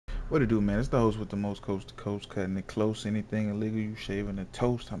What it do, man? It's the host with the most coast to coast, cutting it close. Anything illegal, you shaving the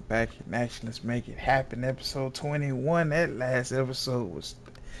toast. I'm back in action. Let's make it happen. Episode 21. That last episode was,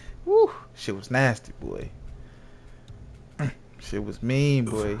 woo, shit was nasty, boy. Shit was mean,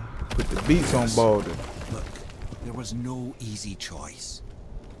 boy. Put the beats on Balder. Look, there was no easy choice.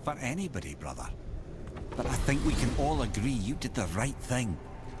 For anybody, brother. But I think we can all agree you did the right thing.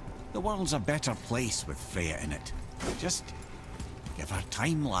 The world's a better place with Freya in it. Just give her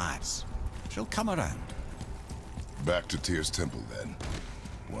time, lads. She'll come around. Back to Tyr's temple, then.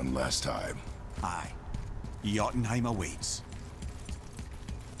 One last time. Aye. Jotunheim awaits.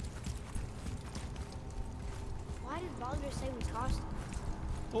 Why did Baldur say we tossed him?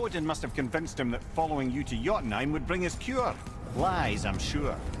 Odin must have convinced him that following you to Jotunheim would bring his cure. Lies, I'm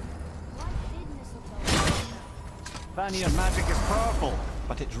sure. What did Mistletoe? Vanir magic is powerful,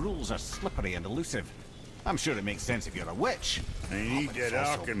 but its rules are slippery and elusive. I'm sure it makes sense if you're a witch. I need But that it's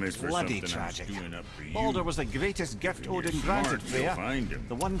also alchemist for bloody something tragic. I'm stewing up for you. Baldur was the greatest gift If you're Odin smart, granted you'll Freya. find him.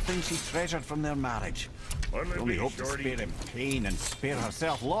 The one thing she treasured from their marriage. What'll it Only be, hope to shorty? spare him pain and spare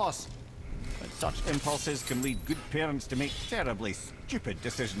herself loss. But such impulses can lead good parents to make terribly stupid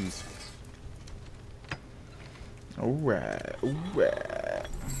decisions. Alright, alright.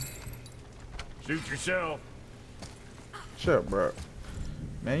 Suit yourself. Shut up, bro.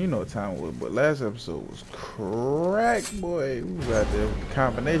 Man, you know what time it was, but last episode was crack, boy. We was out there with the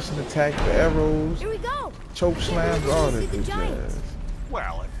combination attack, the arrows, Here we go! choke slams, all that good Giants. jazz.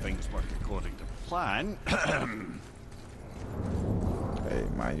 Well, if things work according to plan, Hey,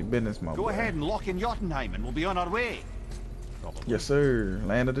 mind your business, my go boy. ahead and lock in Jotunheim and we'll be on our way. Probably. Yes, sir.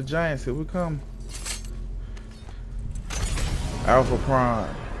 Land of the Giants, here we come. Alpha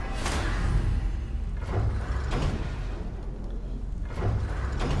Prime.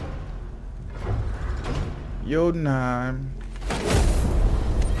 Jotunheim.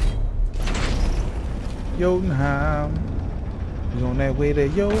 Jotunheim. He's on that way to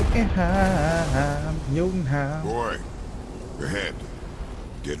Jotunheim. Jotunheim. Boy, ahead.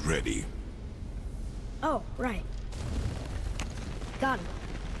 Get ready. Oh, right. Got him.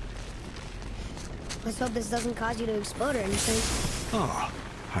 Let's hope this doesn't cause you to explode or anything. Oh,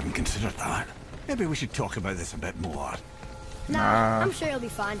 hadn't considered that. Maybe we should talk about this a bit more. Nah. I'm sure you'll be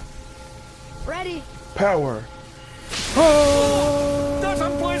fine. Ready? Power. That's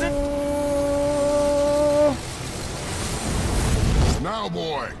unpleasant! Now,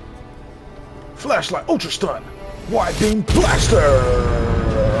 boy. Flashlight Ultra Stun. Wide Beam Blaster.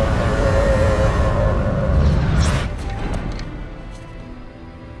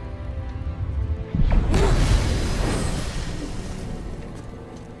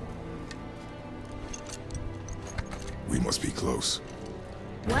 We must be close.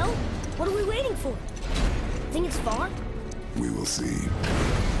 Well, what are we waiting for? Think it's far? We will see.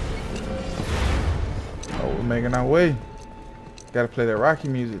 Oh, we're making our way. Gotta play that Rocky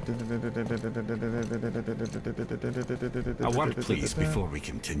music. A word, please, before we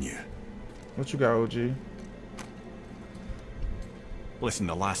continue. What you got, OG? Listen,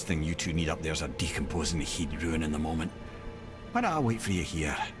 the last thing you two need up there's a decomposing heat ruining the moment. Why don't I wait for you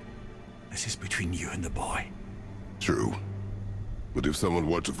here? This is between you and the boy. True. But if someone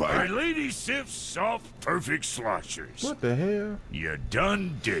were to My fight, lady sips soft, perfect sloshers. What the hell? You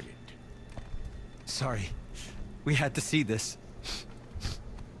done did it. Sorry. We had to see this.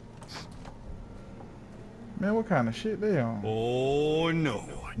 Man, what kind of shit they on? Oh, no.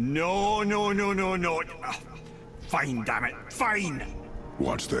 No, no, no, no, no. Ah, fine, damn it. Fine.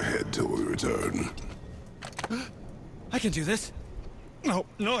 watch the head till we return. I can do this. No,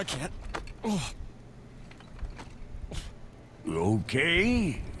 no, I can't. Oh.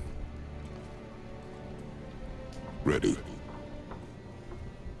 Okay. Ready.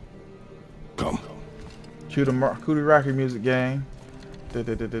 Come. Cue the Cootie Rocky music, gang.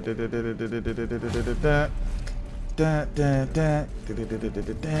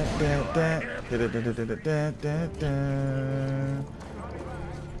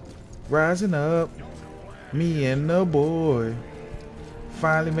 Rising up, me and the boy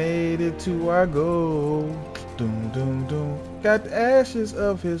finally made it to our goal. Doom, doom, doom. Got the ashes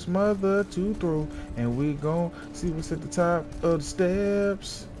of his mother to throw, and we gon' see what's at the top of the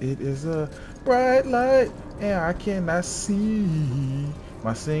steps. It is a bright light, and I cannot see.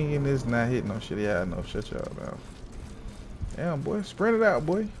 My singing is not hitting no shit. Yeah, I know. Shut y'all down. Damn, boy. Spread it out,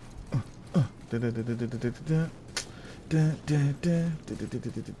 boy.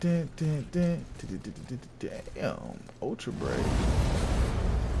 Damn. Ultra Brave.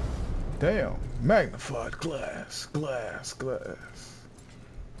 Damn. Magnified glass. Glass.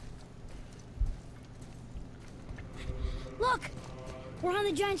 Look! We're on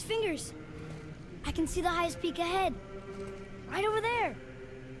the giant's fingers. I can see the highest peak ahead. Right over there.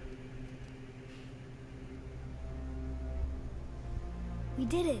 We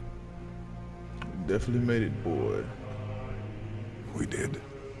did it. Definitely made it, boy. We did.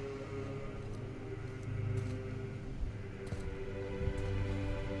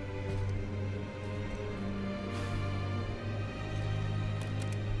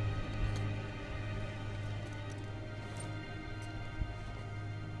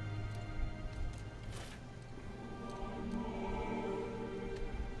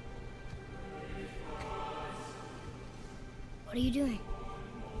 What are you doing?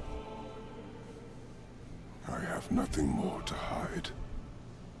 I have nothing more to hide.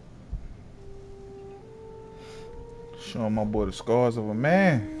 Showing my boy the scars of a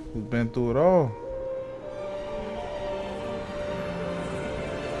man who's been through it all.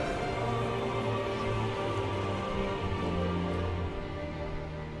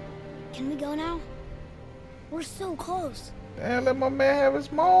 Can we go now? We're so close. Damn, let my man have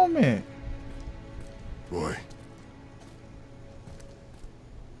his moment. Boy.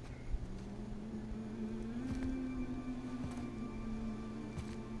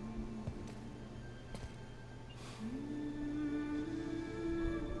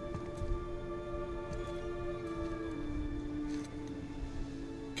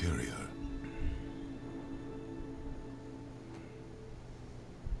 Carry her.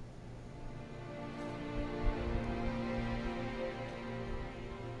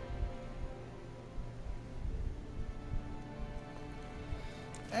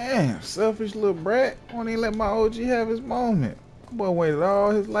 Damn, selfish little brat. Won't even let my OG have his moment. My boy waited all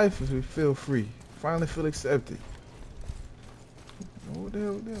his life to feel free. Finally feel accepted. What the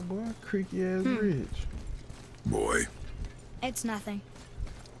hell was that, boy? Creaky ass bridge. Boy. It's nothing.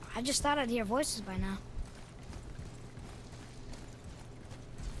 I just thought I'd hear voices by now.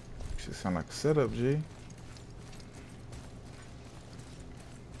 Shit sound like a setup, G.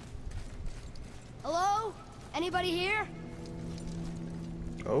 Hello? Anybody here?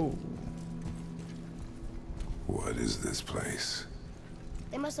 Oh. What is this place?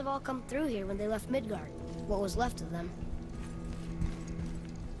 They must have all come through here when they left Midgard. What was left of them.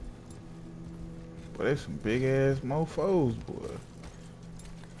 But there's some big ass mofos, boy.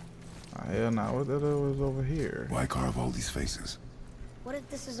 Oh, hell nah, what the hell was over here? Why carve all these faces? What if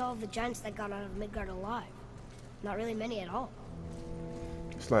this is all the giants that got out of Midgard alive? Not really many at all.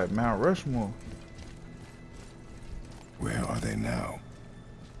 It's like Mount Rushmore. Where are they now?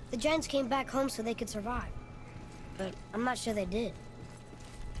 The giants came back home so they could survive. But I'm not sure they did.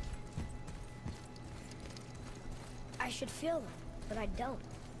 I should feel them, but I don't.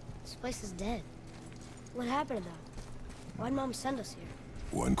 This place is dead. What happened to them? Why'd Mom send us here?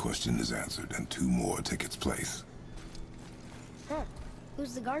 One question is answered and two more take its place. Huh.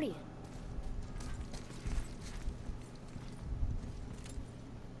 Who's the Guardian?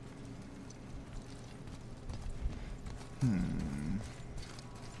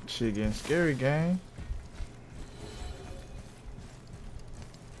 Shit getting scary, gang.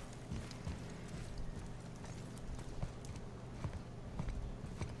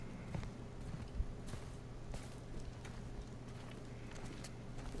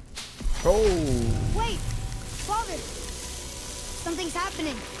 Oh, Wait! Father! Something's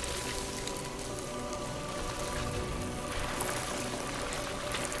happening.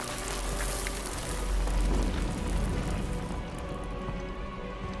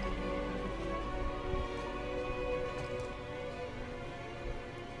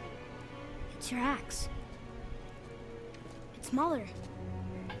 It's your axe. It's smaller.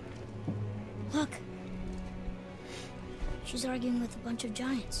 Look. She's arguing with a bunch of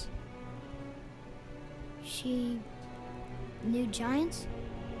giants. She knew giants?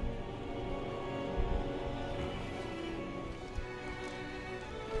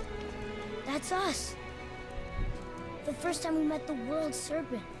 That's us. The first time we met the world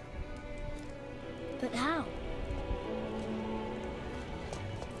serpent. But how?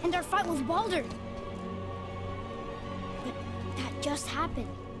 And our fight with Baldur. But that just happened.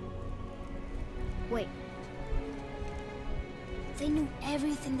 Wait. They knew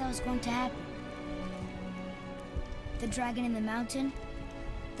everything that was going to happen. The dragon in the mountain,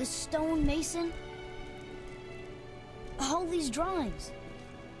 the stone mason, all these drawings.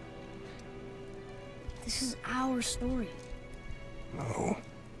 This is our story. No.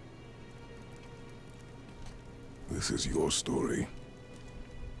 This is your story.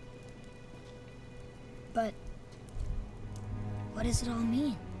 But what does it all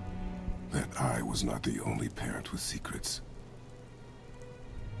mean? That I was not the only parent with secrets.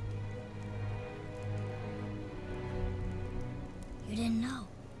 You didn't know.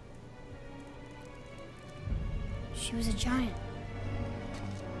 She was a giant.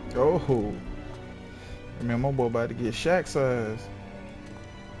 Oh. Man, my boy about to get Shaq size.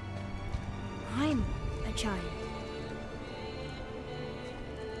 I'm a giant.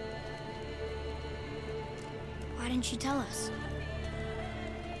 Why didn't you tell us?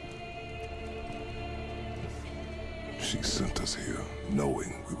 She sent us here,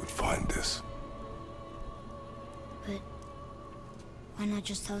 knowing we would find this. But why not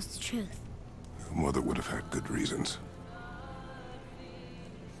just tell us the truth? Your mother would have had good reasons.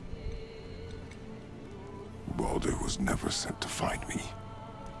 Baldur was never sent to find me.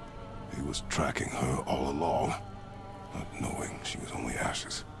 He was tracking her all along, not knowing she was only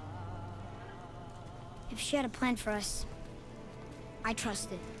ashes. If she had a plan for us, I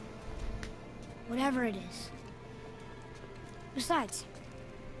trust it. Whatever it is. Besides,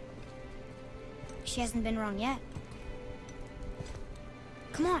 she hasn't been wrong yet.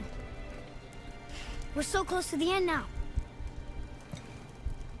 Come on. We're so close to the end now.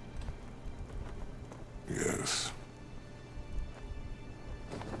 Yes.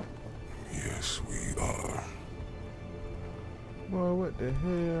 Yes, we are. Boy, what the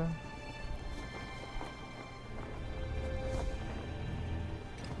hell?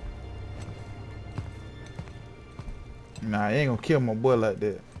 Nah, I ain't gonna kill my boy like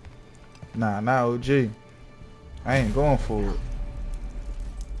that. Nah, OG. I ain't going for it.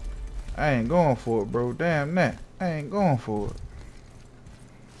 I ain't going for it, bro. Damn that. I ain't going for it.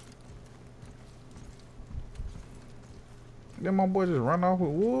 Then my boy just run off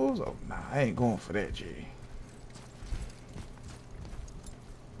with wolves? Oh, nah, I ain't going for that, G.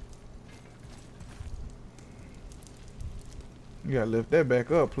 You gotta lift that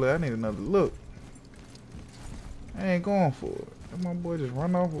back up, play. I need another look. I ain't going for it. Did my boy just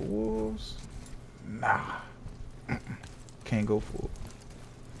run off with wolves? Nah. Can't go for it.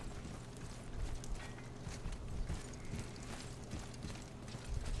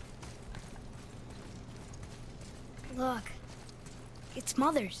 Look. It's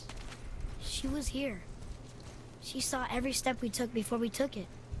Mother's. She was here. She saw every step we took before we took it.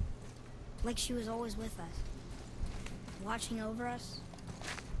 Like she was always with us. Watching over us.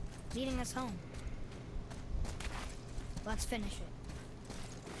 Leading us home. Let's finish it.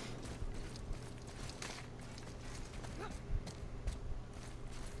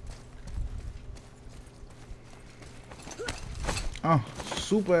 Oh,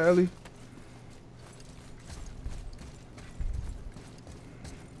 super Ellie.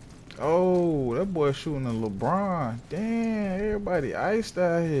 Oh, that boy shooting a LeBron. Damn, everybody iced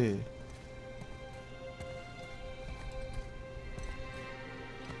out here.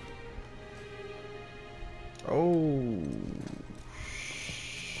 Oh,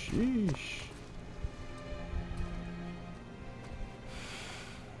 sheesh.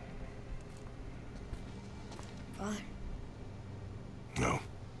 Father. No.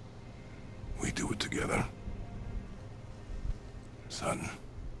 We do it together. Son.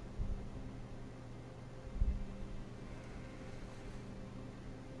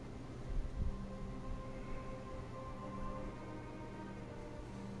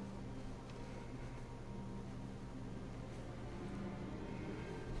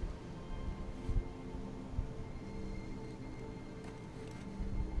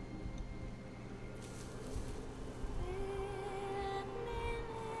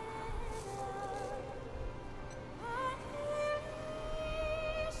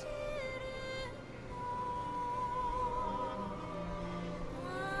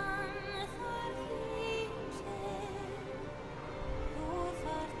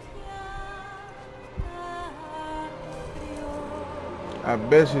 I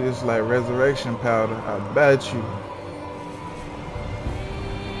bet you it's like resurrection powder. I bet you.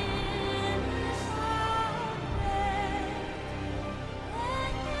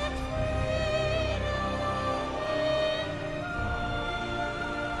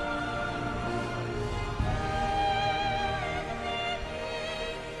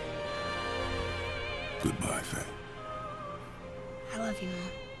 Goodbye, Faye. I love you, Mom.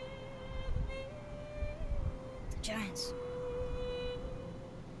 The Giants.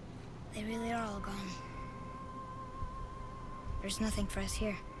 They really are all gone. There's nothing for us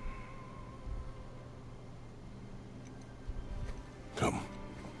here. Come.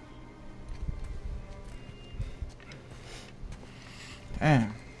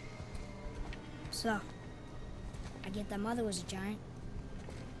 Damn. So, I get that Mother was a giant,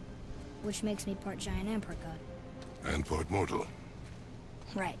 which makes me part giant and part god. And part mortal.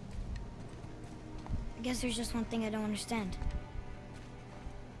 Right. I guess there's just one thing I don't understand.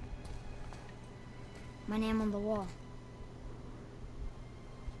 My name on the wall.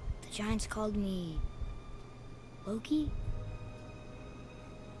 Giants called me... Loki?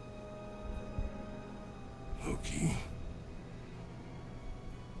 Loki.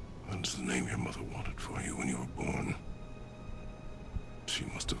 That's the name your mother wanted for you when you were born. She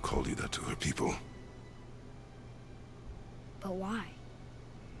must have called you that to her people. But why?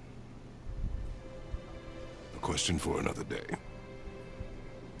 A question for another day.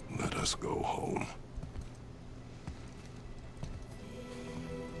 Let us go home.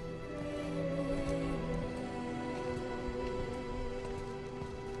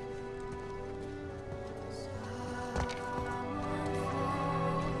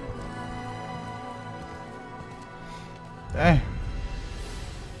 Dang.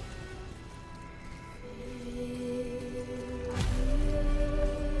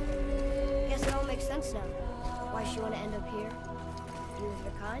 Guess it all makes sense now. Why she want to end up here? Be with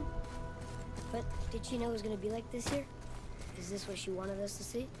her kind? But did she know it was going to be like this here? Is this what she wanted us to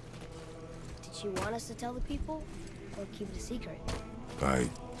see? Did she want us to tell the people? Or keep it a secret? I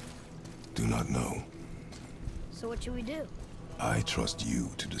do not know. So what should we do? I trust you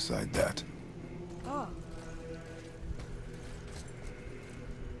to decide that. Oh.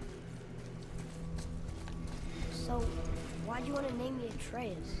 So, why'd you want to name me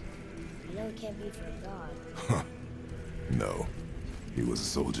Atreus? I know it can't be for a god. No. He was a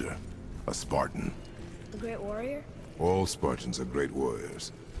soldier. A Spartan. The Great Warrior? All Spartans are great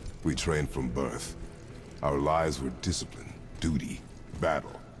warriors. We trained from birth. Our lives were discipline, duty,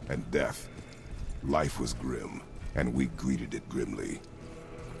 battle, and death. Life was grim, and we greeted it grimly.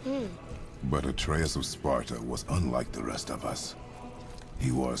 But Atreus of Sparta was unlike the rest of us.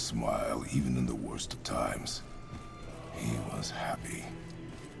 He wore a smile even in the worst of times. He was happy.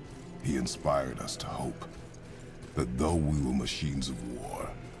 He inspired us to hope that though we were machines of war,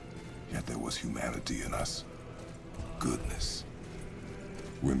 yet there was humanity in us. Goodness.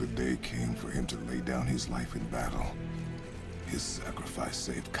 When the day came for him to lay down his life in battle, his sacrifice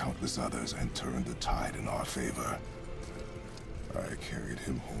saved countless others and turned the tide in our favor. I carried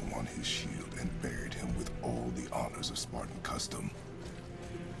him home on his shield and buried him with all the honors of Spartan custom.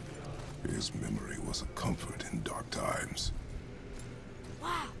 His memory was a comfort in dark times.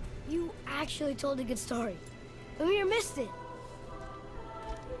 Wow, you actually told a good story. Amir missed it.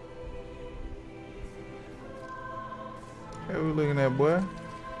 Hey, we looking at, boy?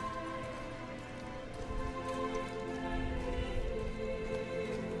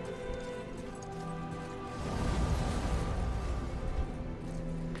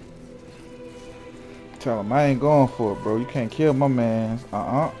 Tell him I ain't going for it, bro. You can't kill my man.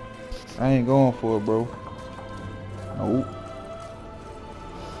 I ain't going for it, bro. Nope.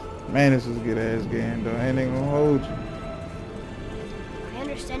 Man, this is a good ass game, though. I ain't gonna hold you. I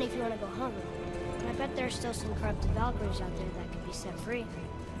understand if you want to go home, but I bet there's still some corrupted Valkyries out there that could be set free.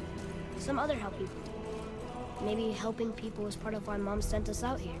 Some other help people. Maybe helping people was part of why Mom sent us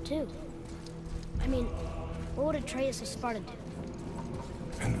out here, too. I mean, what would Atreus of Sparta do?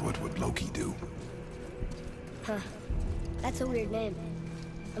 And what would Loki do? Huh. That's a weird name.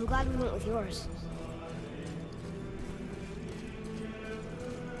 I'm glad we went with yours.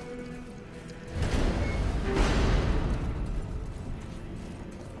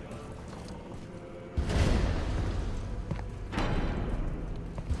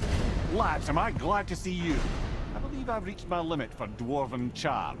 Lads, am I glad to see you. I believe I've reached my limit for dwarven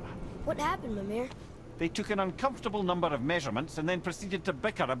charm. What happened, Mimir? They took an uncomfortable number of measurements and then proceeded to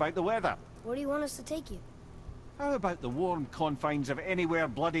bicker about the weather. Where do you want us to take you? How about the warm confines of anywhere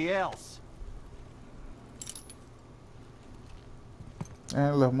bloody else?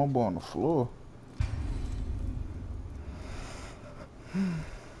 I left my boy on the floor.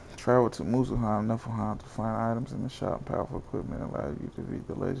 Travel to Muspelheim, Niflheim to find items in the shop. Powerful equipment allow you to defeat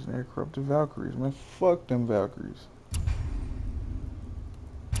the legendary corrupted Valkyries. Man, fuck them Valkyries.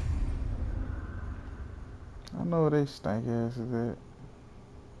 I know where they stank asses at.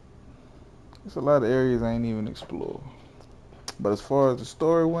 There's a lot of areas I ain't even explored. But as far as the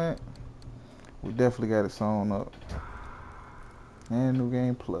story went, we definitely got it sewn up. And New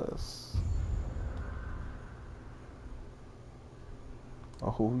Game Plus.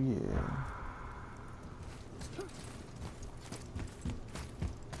 Oh yeah.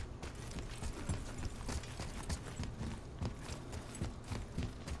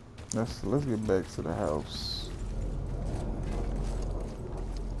 Let's get back to the house.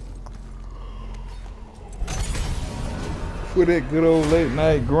 For that good old late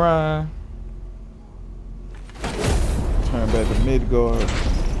night grind. Turn back to Midgard.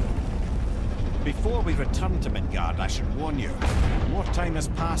 Before we return to Midgard, I should warn you, more time has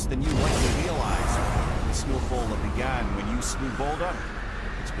passed than you likely realize. The snowfall that began when you slew Baldur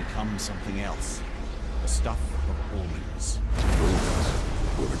it's become something else. The stuff of omens. Omens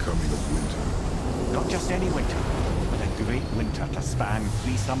for the coming of winter. Not just any winter, but a great winter to span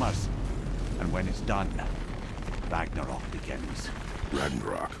 3 summers. And when it's done, Ragnarok begins.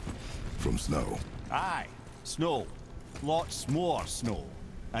 Ragnarok. From snow. Aye, snow. Lots more snow.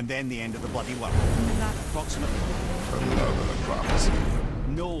 And then the end of the bloody world. Isn't that approximately? Another prophecy.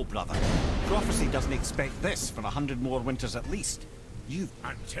 No, brother. Prophecy doesn't expect this for 100 more winters at least.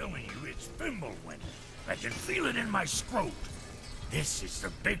 I'm telling you, it's Fimbulwinter. I can feel it in my scrot. This is the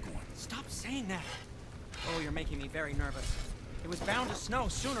big one. Stop saying that. Oh, you're making me very nervous. It was bound to snow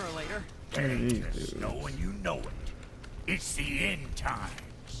sooner or later. Going to snow and you know it. It's the end times.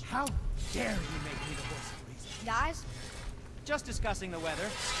 How dare you make me the voice of reason? Guys, Just discussing the weather.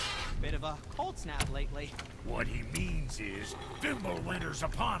 Bit of a cold snap lately. What he means is, Fimbulwinter's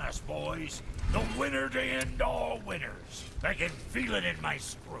upon us, boys. The winter to end all winters. I can feel it in my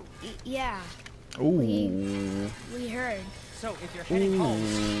scrot. yeah, Ooh. we heard. So if you're heading home,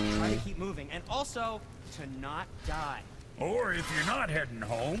 try to keep moving. And also, to not die. Or if you're not heading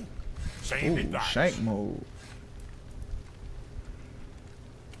home, same Ooh, advice. shank mode.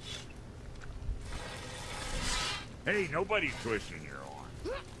 Hey, nobody's twisting your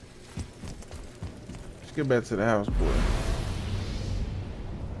arm. Let's get back to the house, boy.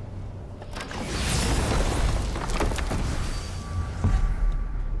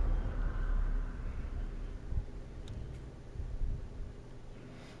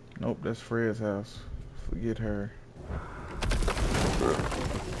 Nope, that's Fred's house. Forget her.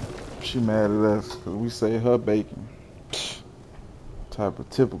 She mad at us because we say her bacon. Type of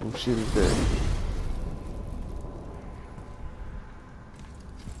typical shit is that?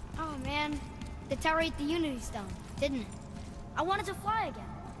 Oh man, the tower ate the Unity Stone, didn't it? I wanted to fly again.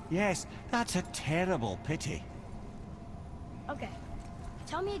 Yes, that's a terrible pity. Okay,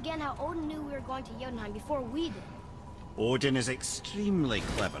 tell me again how Odin knew we were going to Jotunheim before we did. Odin is extremely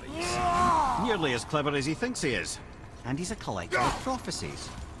clever, you see. Nearly as clever as he thinks he is. And he's a collector of prophecies.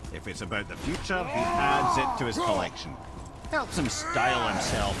 If it's about the future, he adds it to his collection. Helps him style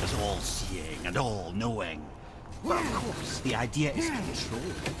himself as all-seeing and all-knowing. But of course, the idea is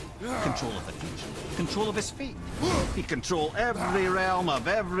control. Control of the future. Control of his fate. He'd control every realm of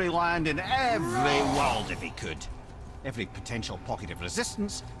every land in every world if he could. Every potential pocket of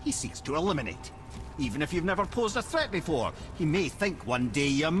resistance, he seeks to eliminate. Even if you've never posed a threat before, he may think one day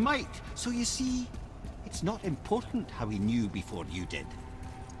you might. So you see, it's not important how he knew before you did.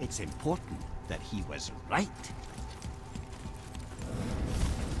 It's important that he was right.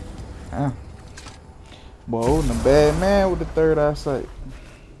 Huh. Boy, Odin a bad man with the third eyesight.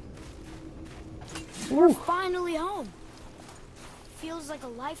 We're finally home. Feels like a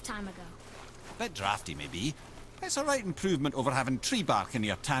lifetime ago. Bit drafty, maybe. It's a right improvement over having tree bark in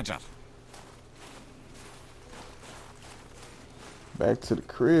your Tadger. Back to the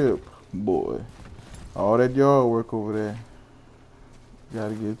crib, boy. All that yard work over there.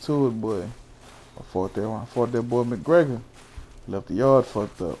 Gotta get to it, boy. I fought that boy McGregor. Left the yard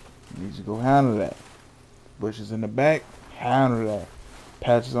fucked up. Need you to go handle that. Bushes in the back, handle that.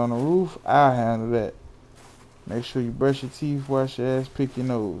 Patches on the roof, I'll handle that. Make sure you brush your teeth, wash your ass, pick your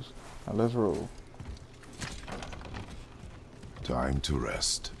nose. Now let's roll. Time to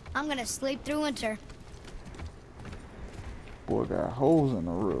rest. I'm gonna sleep through winter. Boy got holes in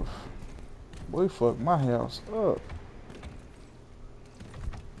the roof. Boy fucked my house up.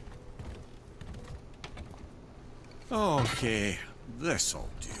 Okay, this'll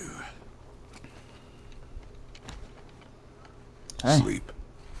do. Hey. Sleep.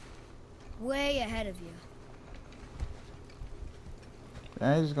 Way ahead of you.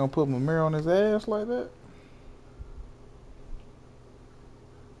 I ain't just gonna put my mirror on his ass like that.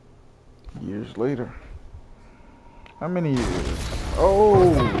 Years later. How many years?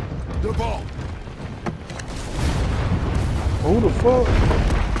 Oh! The ball. Who the fuck?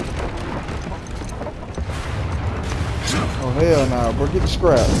 Oh hell nah, bro. Get the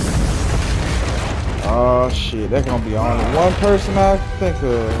scrap. Oh shit, that gonna be only one person I can think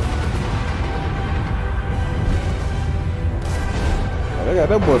of. Oh, they got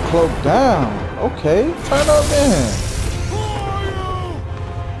that boy cloaked down. Okay, turn up then.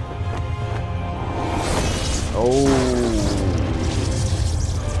 Oh.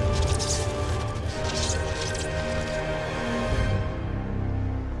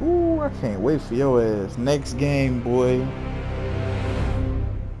 Ooh, I can't wait for your ass. Next game, boy.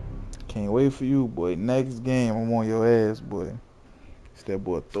 Can't wait for you, boy. Next game, I'm on your ass, boy. It's that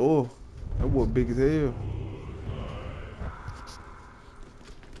boy Thor. That boy big as hell.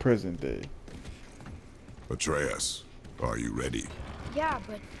 Present day. Atreus, are you ready? Yeah,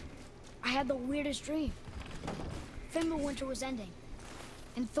 but I had the weirdest dream. Fimbulwinter was ending,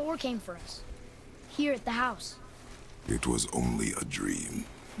 and Thor came for us, here at the house. It was only a dream.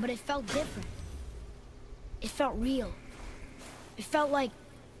 But it felt different. It felt real. It felt like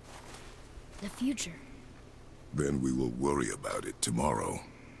the future. Then we will worry about it tomorrow.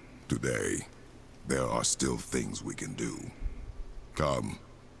 Today, there are still things we can do. Come.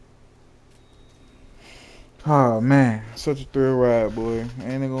 Oh man, such a thrill ride, boy. I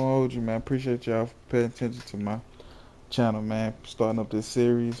ain't gonna hold you, man. Appreciate y'all for paying attention to my channel, man. Starting up this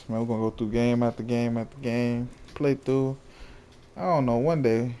series, man. We're gonna go through game after game after game, play through. I don't know, one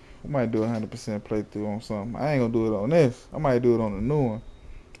day we might do 100% playthrough on something. I ain't gonna do it on this. I might do it on the new one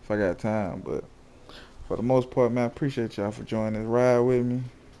if I got time, but for the most part, man, I appreciate y'all for joining this ride with me.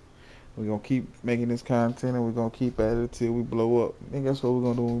 We're gonna keep making this content and we're gonna keep at it till we blow up. I think that's what we're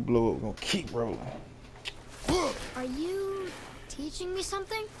gonna do when we blow up. We're gonna keep rolling. Are you teaching me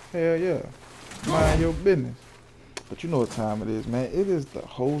something? Hell yeah. Mind your business. But you know what time it is, man. It is the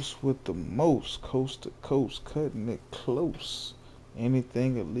host with the most, coast to coast, cutting it close.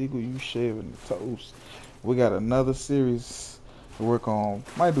 Anything illegal, you shaving the toast. We got another series to work on.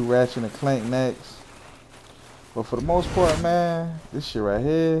 Might do Ratchet and Clank next. But for the most part, man, this shit right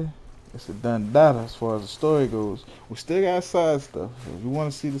here, it's a done data as far as the story goes. We still got side stuff. If you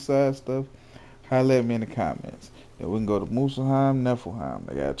want to see the side stuff, holler at me in the comments. Then we can go to Muspelheim, Niflheim.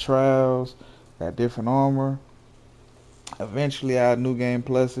 They got trials, got different armor. Eventually, our new game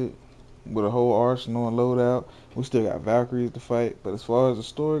plus it with a whole arsenal and loadout. We still got Valkyries to fight, but as far as the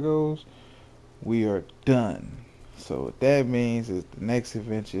story goes, we are done. So what that means is the next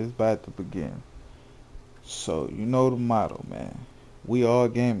adventure is about to begin. So you know the motto, man. We are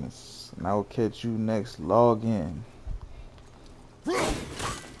gamers, and I will catch you next log in.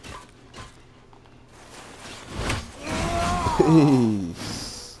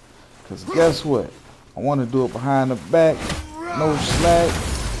 Peace. Cause guess what? I want to do it behind the back, no slack,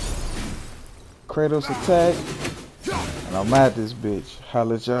 Kratos attack, and I'm at this bitch.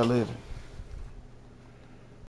 Holla at y'all later.